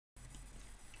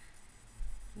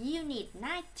Unit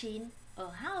 19, a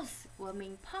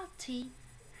housewarming party.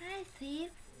 Hi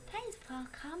Steve, thanks for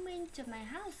coming to my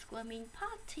housewarming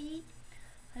party.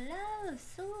 Hello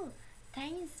Sue,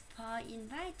 thanks for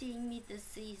inviting me to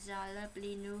see your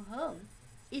lovely new home.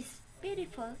 It's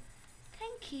beautiful.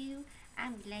 Thank you,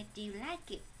 I'm glad you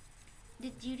like it.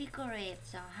 Did you decorate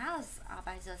your house all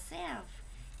by yourself?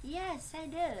 Yes, I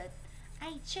did.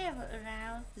 I traveled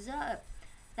around Europe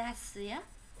last year.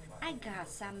 I got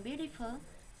some beautiful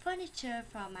furniture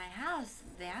for my house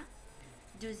there.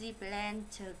 Do you plan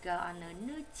to go on a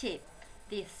new trip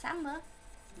this summer?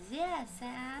 Yes,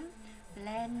 I am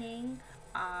planning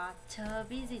to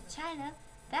visit China.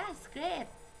 That's great.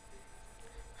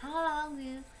 How long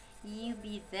will you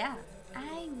be there?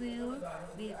 I will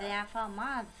be there for a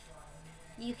month.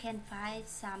 You can find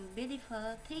some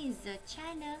beautiful things in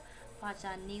China for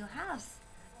your new house.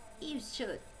 You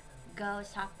should go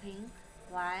shopping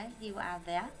while you are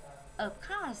there. Of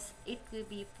course, it will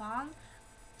be fun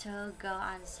to go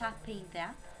on shopping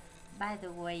there. By the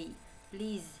way,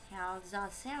 please help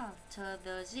yourself to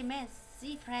the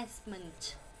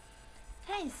refreshment.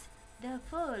 Thanks, the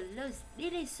food looks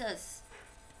delicious.